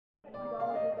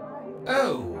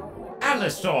Oh,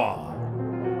 Alastor!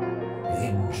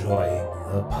 Enjoying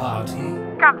the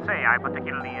party? Can't say I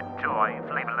particularly enjoy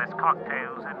flavorless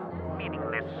cocktails and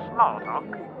meaningless small talk.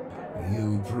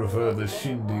 You prefer the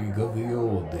shindig of the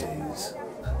old days.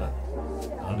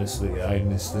 Honestly, I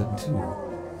miss them too.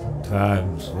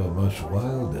 Times were much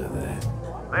wilder then.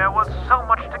 There was so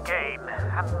much to gain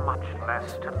and much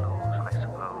less to lose, I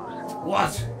suppose.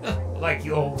 What? Like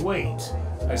your weight?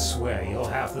 I swear you're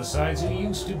half the size you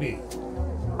used to be.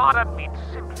 Modern meat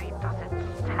simply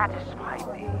doesn't satisfy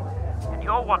me. And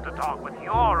you're one to talk with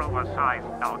your oversized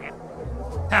noggin.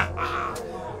 Ha ha!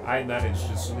 I managed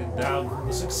to slim down from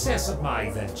the success of my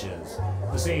ventures.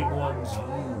 The same ones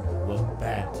you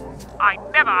abandoned. I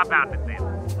never abandoned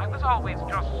them. I was always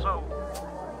just so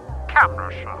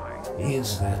camera shy.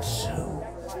 Is that so?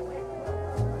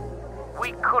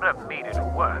 We could have made it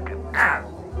work.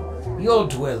 Ow! You're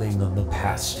dwelling on the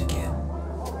past again.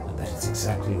 And that is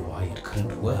exactly why it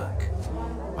couldn't work.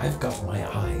 I've got my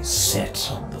eyes set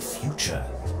on the future.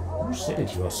 You said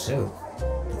it yourself.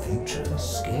 The future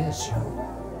scares you.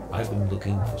 I've been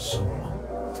looking for someone,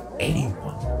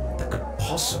 anyone, that could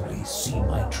possibly see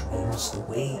my dreams the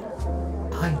way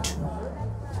I do.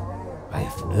 I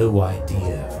have no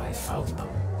idea if I found them,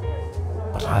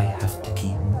 but I have to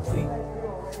keep moving.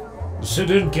 So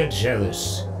don't get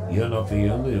jealous. You're not the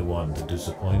only one to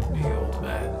disappoint me, old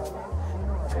man.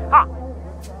 Ha!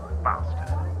 Bastard.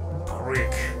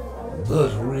 Prick.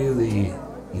 But really,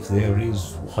 if there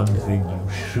is one thing you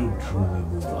should truly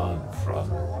move on from,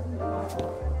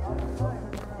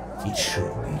 it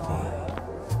should be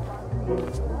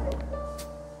me.